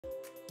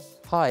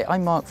Hi,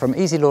 I'm Mark from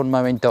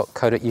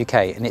easylawnmowing.co.uk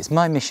and it's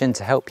my mission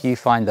to help you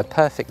find the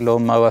perfect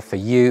lawnmower for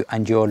you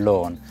and your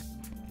lawn.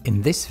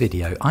 In this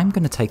video, I'm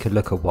going to take a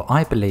look at what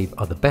I believe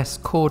are the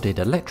best corded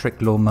electric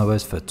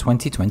lawnmowers for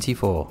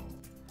 2024.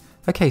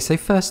 Okay, so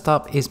first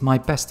up is my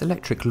best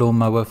electric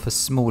lawnmower for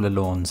smaller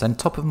lawns, and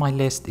top of my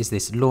list is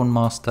this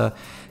LawnMaster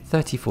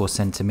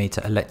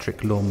 34cm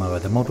electric lawnmower.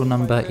 The model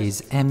number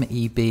is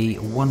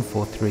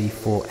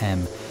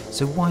MEB1434M.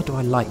 So why do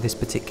I like this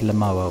particular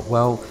mower?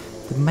 Well,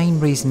 the main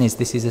reason is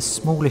this is a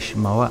smallish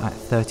mower at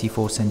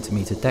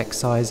 34cm deck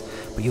size,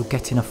 but you're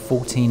getting a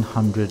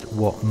 1400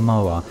 watt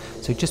mower.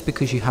 So just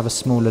because you have a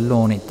smaller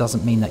lawn, it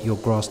doesn't mean that your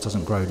grass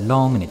doesn't grow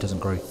long and it doesn't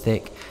grow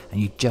thick,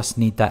 and you just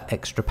need that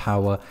extra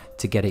power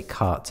to get it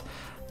cut.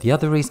 The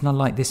other reason I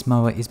like this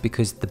mower is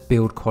because the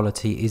build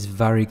quality is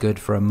very good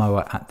for a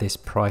mower at this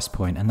price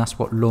point, and that's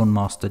what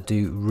LawnMaster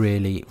do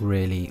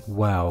really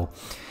well.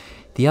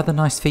 The other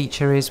nice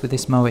feature is with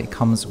this mower, it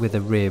comes with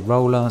a rear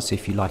roller, so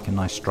if you like a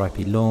nice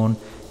stripy lawn,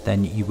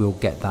 then you will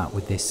get that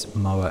with this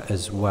mower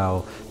as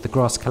well. The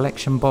grass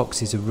collection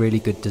box is a really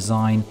good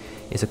design.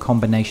 It's a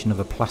combination of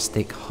a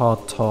plastic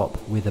hard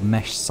top with a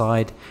mesh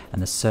side,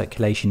 and the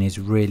circulation is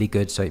really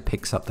good, so it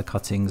picks up the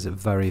cuttings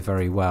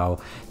very well.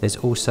 There's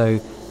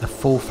also a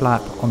full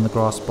flap on the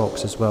grass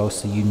box as well,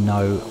 so you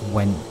know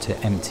when to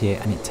empty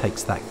it and it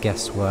takes that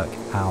guesswork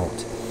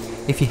out.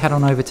 If you head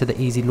on over to the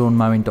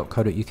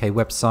easylawnmowing.co.uk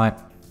website,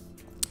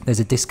 there's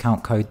a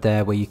discount code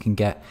there where you can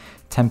get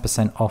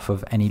 10% off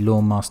of any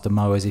LawnMaster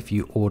mowers if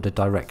you order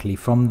directly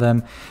from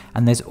them.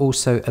 And there's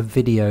also a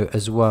video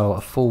as well,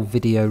 a full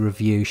video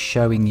review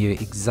showing you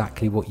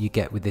exactly what you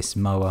get with this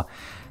mower.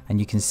 And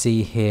you can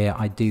see here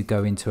I do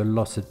go into a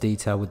lot of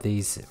detail with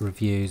these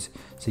reviews,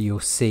 so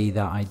you'll see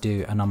that I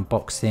do an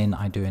unboxing,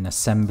 I do an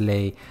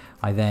assembly,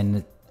 I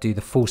then do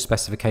the full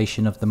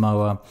specification of the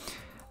mower.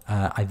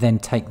 I then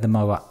take the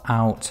mower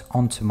out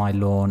onto my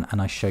lawn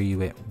and I show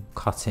you it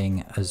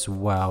cutting as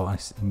well,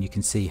 and you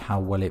can see how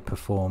well it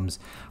performs.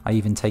 I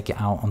even take it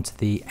out onto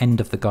the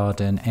end of the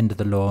garden, end of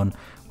the lawn,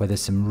 where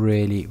there's some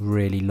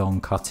really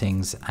long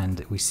cuttings,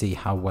 and we see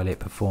how well it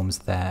performs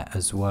there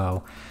as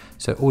well.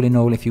 So all in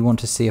all, if you want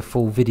to see a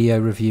full video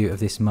review of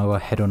this mower,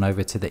 head on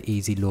over to the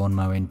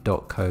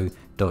easylawnmowing.co.uk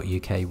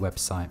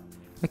website.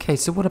 Okay,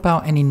 so what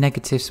about any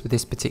negatives with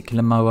this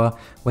particular mower?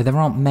 Well, there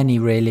aren't many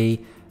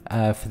really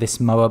for this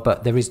mower,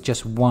 but there is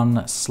just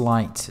one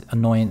slight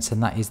annoyance,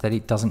 and that is that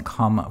it doesn't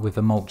come with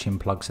a mulching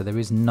plug. So there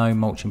is no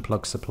mulching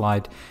plug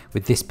supplied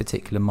with this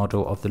particular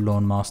model of the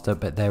LawnMaster,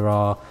 but there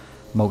are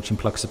mulching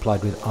plugs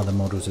supplied with other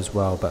models as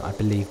well. But I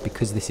believe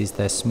because this is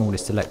their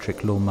smallest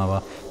electric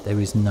lawnmower, there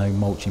is no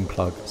mulching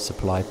plug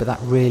supplied. But that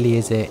really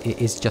is it.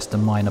 It is just a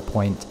minor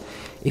point.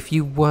 If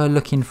you were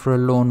looking for a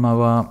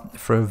lawnmower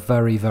for a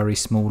very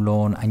small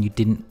lawn and you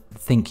didn't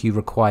think you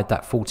required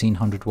that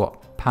 1400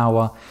 watt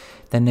power,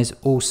 then there's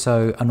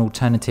also an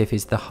alternative,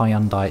 is the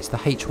Hyundai. It's the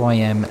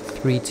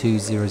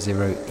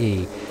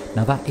HYM3200E.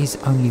 Now that is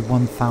only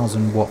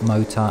 1000 watt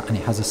motor, and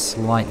it has a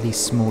slightly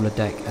smaller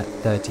deck at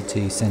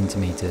 32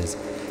 centimeters.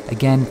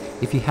 Again,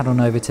 if you head on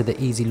over to the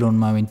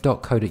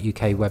easylawnmowing.co.uk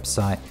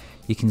website,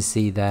 you can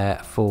see their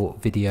full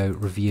video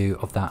review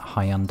of that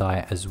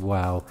Hyundai as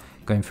well,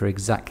 going through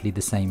exactly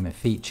the same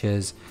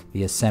features,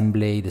 the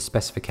assembly, the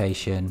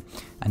specification,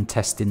 and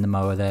testing the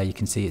mower there. You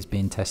can see it's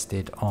being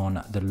tested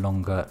on the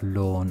longer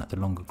lawn, the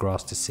longer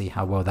grass, to see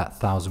how well that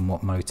 1000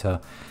 watt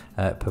motor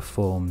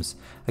performs.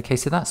 Okay,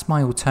 so that's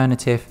my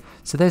alternative.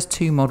 So there's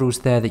two models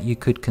there that you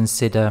could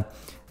consider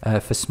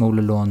for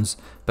smaller lawns,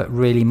 but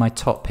really my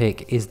top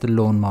pick is the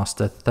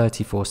LawnMaster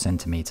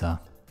 34cm.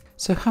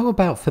 So how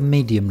about for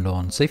medium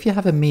lawn? So if you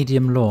have a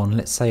medium lawn,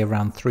 let's say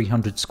around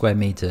 300 square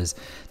meters,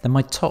 then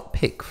my top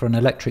pick for an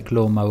electric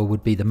lawnmower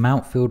would be the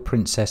Mountfield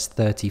Princess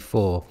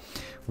 34.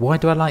 Why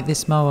do I like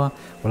this mower?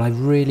 Well, I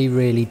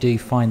really do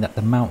find that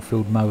the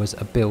Mountfield mowers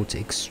are built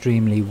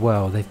extremely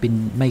well. They've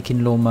been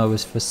making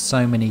lawnmowers for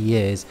so many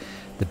years.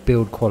 The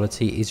build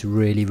quality is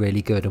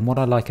really good, and what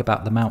I like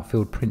about the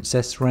Mountfield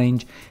Princess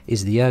range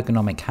is the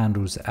ergonomic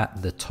handles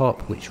at the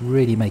top, which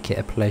really make it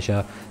a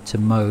pleasure to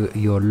mow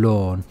your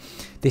lawn.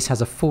 This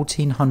has a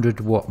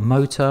 1400 watt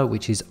motor,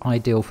 which is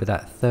ideal for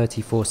that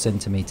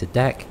 34cm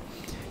deck.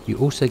 You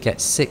also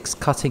get 6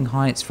 cutting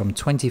heights from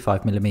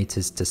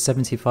 25mm to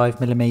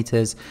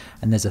 75mm,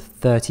 and there's a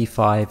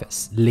 35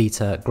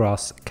 litre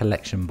grass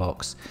collection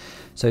box.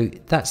 So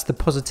that's the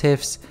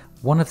positives.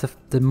 One of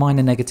the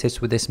minor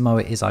negatives with this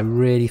mower is I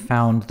really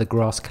found the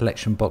grass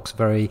collection box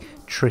very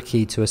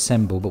tricky to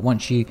assemble, but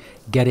once you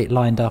get it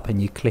lined up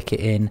and you click it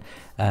in,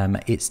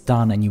 it's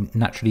done, and you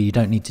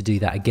don't need to do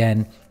that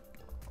again.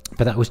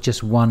 But that was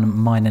just one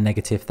minor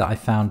negative that I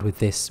found with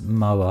this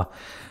mower.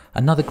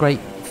 Another great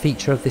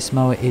feature of this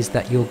mower is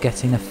that you're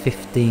getting a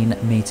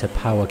 15-meter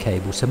power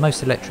cable. So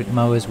most electric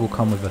mowers will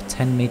come with a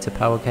 10-meter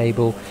power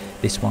cable.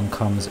 This one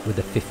comes with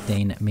a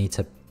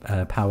 15-meter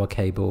power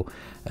cable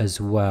as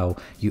well.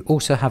 You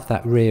also have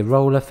that rear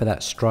roller for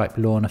that striped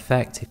lawn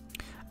effect,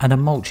 and a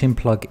mulching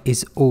plug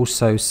is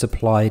also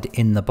supplied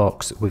in the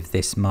box with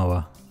this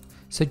mower.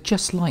 So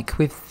just like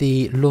with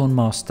the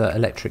LawnMaster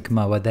electric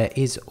mower, there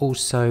is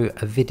also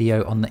a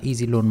video on the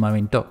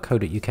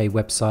easylawnmowing.co.uk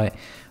website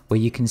where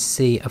you can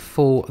see a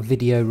full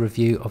video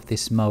review of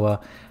this mower.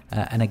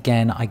 And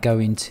again, I go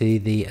into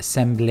the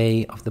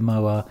assembly of the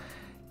mower,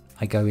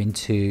 I go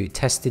into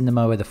testing the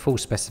mower, the full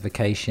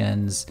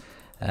specifications,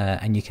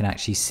 and you can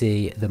actually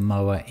see the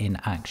mower in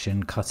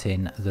action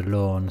cutting the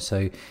lawn.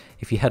 So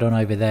if you head on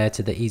over there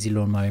to the Easy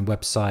Lawn Mowing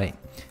website,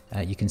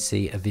 you can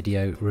see a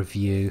video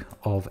review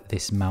of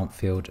this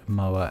Mountfield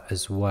mower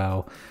as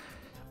well.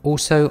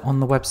 Also on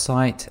the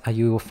website,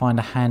 you will find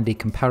a handy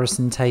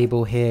comparison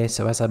table here.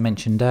 So as I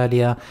mentioned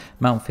earlier,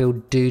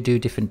 Mountfield do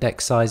different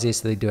deck sizes.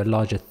 So they do a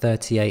larger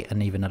 38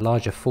 and even a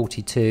larger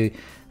 42.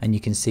 And you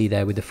can see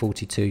there with the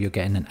 42, you're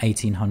getting an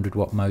 1800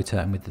 watt motor,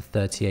 and with the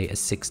 38, a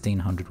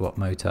 1600 watt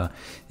motor.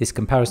 This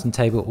comparison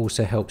table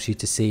also helps you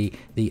to see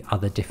the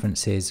other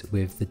differences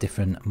with the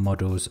different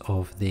models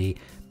of the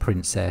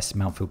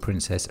Mountfield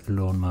Princess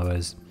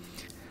lawnmowers.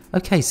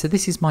 Okay, so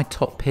this is my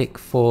top pick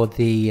for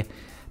the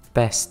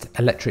best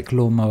electric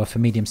lawnmower for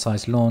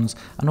medium-sized lawns.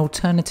 An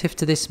alternative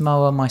to this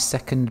mower, my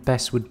second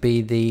best would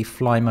be the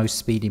Flymo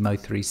Speedi-Mo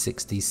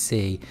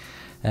 360C.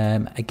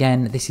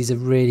 Again, this is a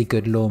really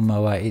good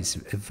lawnmower. It's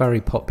a very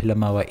popular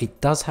mower.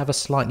 It does have a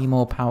slightly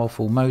more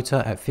powerful motor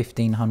at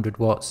 1500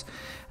 watts,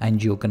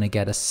 and you're going to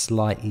get a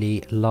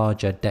slightly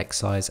larger deck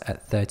size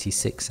at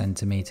 36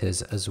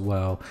 centimeters as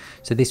well.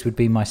 So this would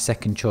be my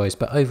second choice,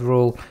 but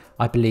overall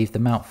I believe the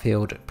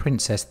Mountfield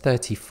Princess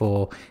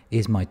 34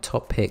 is my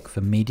top pick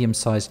for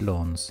medium-sized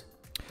lawns.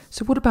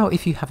 So what about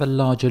if you have a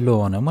larger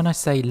lawn? And when I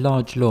say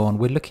large lawn,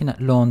 we're looking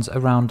at lawns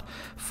around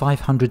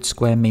 500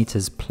 square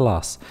meters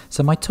plus.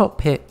 So my top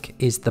pick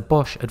is the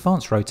Bosch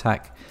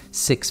AdvancedRotak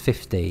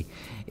 650.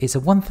 It's a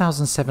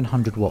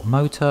 1700 watt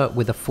motor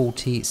with a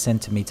 40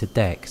 centimeter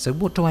deck. So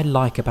what do I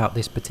like about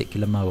this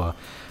particular mower?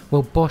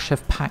 Well, Bosch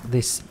have packed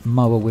this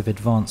mower with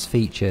advanced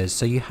features.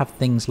 So you have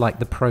things like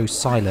the Pro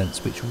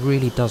Silence, which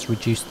really does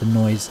reduce the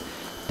noise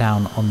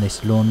down on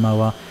this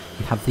lawnmower.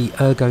 You have the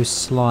Ergo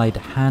slide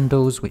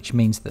handles, which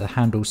means that the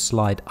handles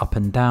slide up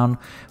and down,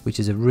 which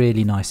is a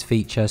really nice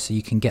feature. So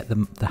you can get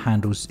the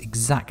handles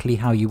exactly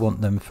how you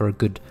want them for a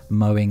good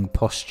mowing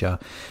posture.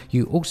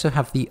 You also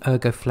have the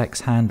Ergo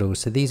Flex handles.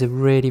 So these are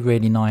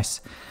really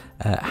nice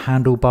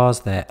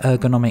handlebars. They're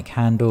ergonomic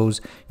handles.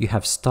 You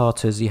have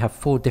starters. You have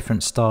 4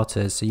 different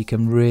starters, so you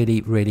can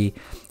really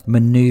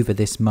maneuver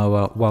this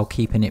mower while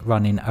keeping it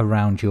running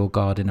around your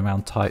garden,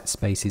 around tight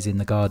spaces in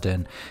the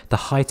garden. The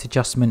height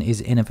adjustment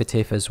is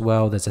innovative as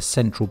well. There's a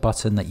central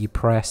button that you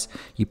press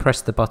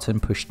the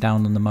button, push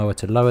down on the mower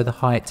to lower the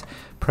height,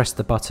 press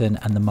the button,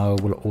 and the mower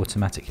will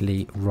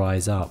automatically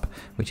rise up,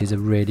 which is a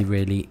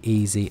really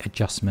easy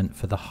adjustment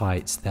for the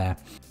heights there.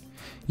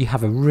 You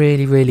have a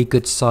really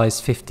good size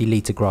 50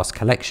 litre grass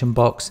collection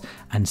box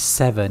and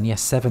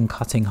 7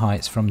 cutting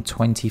heights from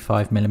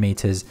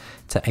 25mm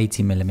to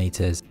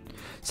 80mm.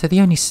 So the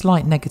only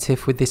slight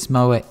negative with this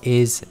mower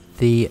is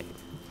the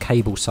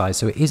cable size.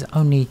 So it is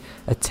only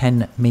a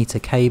 10-meter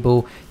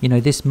cable. You know,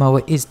 this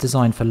mower is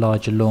designed for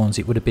larger lawns.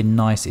 It would have been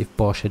nice if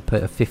Bosch had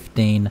put a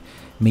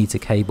 15-meter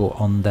cable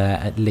on there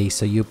at least.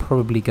 So you're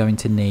probably going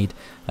to need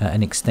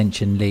an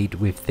extension lead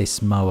with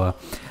this mower.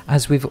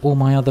 As with all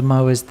my other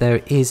mowers,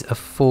 there is a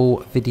full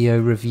video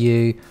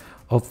review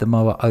of the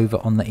mower over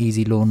on the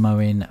Easy Lawn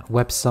Mowing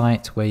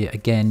website, where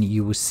again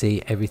you will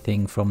see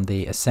everything from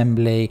the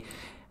assembly,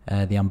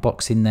 the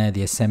unboxing there,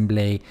 the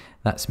assembly.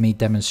 That's me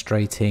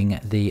demonstrating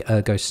the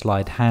Ergo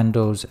slide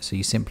handles. So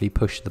you simply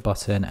push the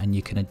button and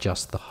you can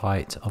adjust the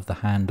height of the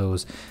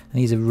handles.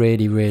 And these are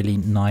really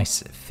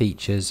nice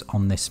features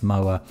on this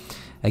mower.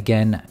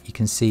 Again, you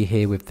can see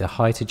here with the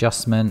height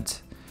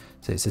adjustment.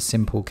 So it's a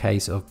simple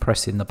case of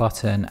pressing the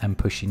button and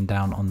pushing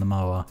down on the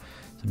mower.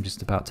 So I'm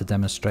just about to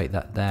demonstrate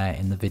that there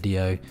in the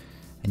video.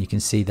 And you can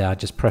see there, I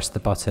just pressed the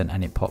button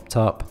and it popped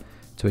up.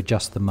 To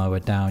adjust the mower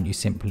down, you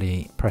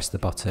simply press the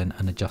button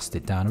and adjust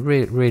it down. A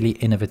really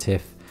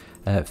innovative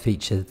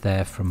feature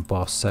there from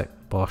Bosch.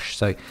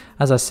 So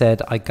as I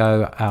said, I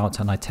go out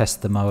and I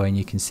test the mower, and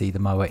you can see the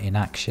mower in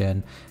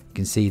action. You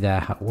can see there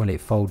how well it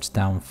folds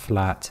down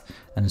flat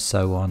and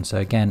so on. So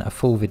again, a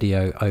full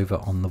video over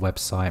on the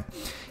website.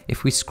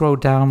 If we scroll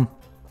down,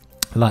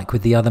 like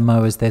with the other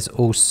mowers, there's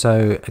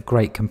also a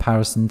great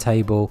comparison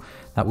table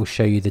that will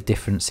show you the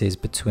differences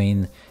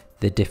between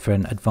the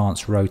different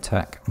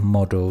AdvancedRotak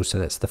models. So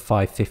that's the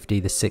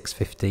 550, the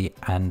 650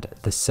 and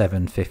the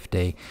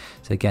 750.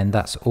 So again,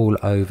 that's all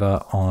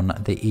over on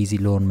the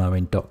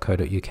easylawnmowing.co.uk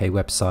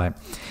website.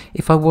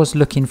 If I was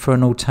looking for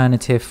an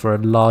alternative for a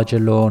larger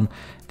lawn,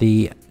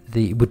 the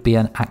would be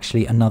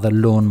actually another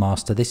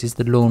LawnMaster. This is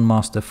the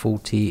LawnMaster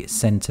 40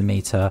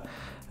 centimeter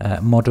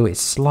model.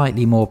 It's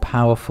slightly more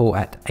powerful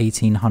at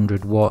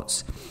 1800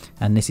 watts,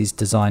 and this is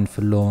designed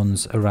for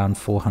lawns around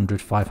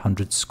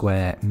 400-500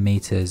 square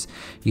meters.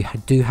 You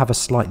do have a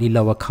slightly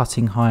lower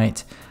cutting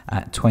height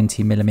at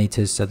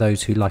 20mm, so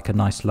those who like a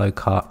nice low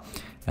cut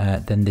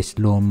then this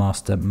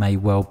LawnMaster may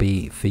well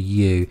be for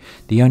you.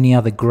 The only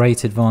other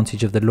great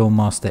advantage of the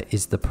LawnMaster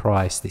is the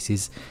price. This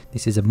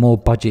is a more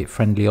budget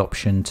friendly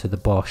option to the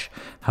Bosch.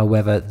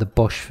 However, the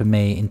Bosch for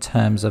me, in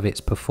terms of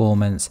its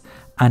performance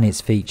and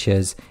its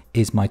features,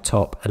 is my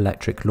top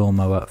electric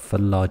lawnmower for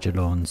larger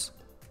lawns.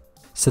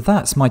 So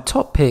that's my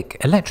top pick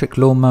electric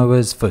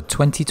lawnmowers for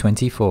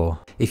 2024.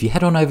 If you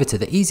head on over to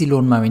the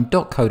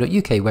easylawnmowing.co.uk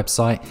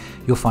website,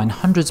 you'll find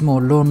hundreds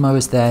more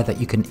lawnmowers there that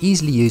you can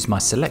easily use my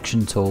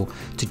selection tool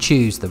to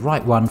choose the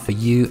right one for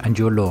you and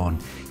your lawn.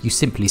 You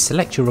simply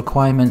select your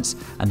requirements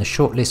and the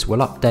shortlist will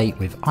update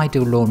with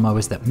ideal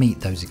lawnmowers that meet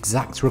those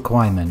exact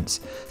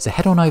requirements. So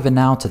head on over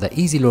now to the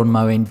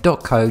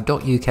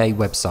easylawnmowing.co.uk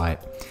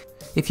website.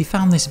 If you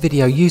found this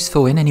video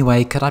useful in any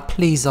way, could I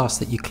please ask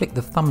that you click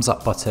the thumbs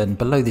up button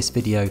below this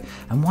video,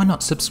 and why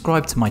not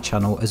subscribe to my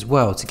channel as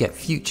well to get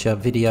future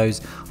videos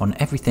on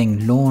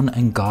everything lawn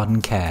and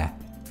garden care.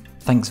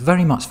 Thanks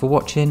very much for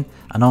watching,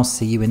 and I'll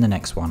see you in the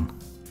next one.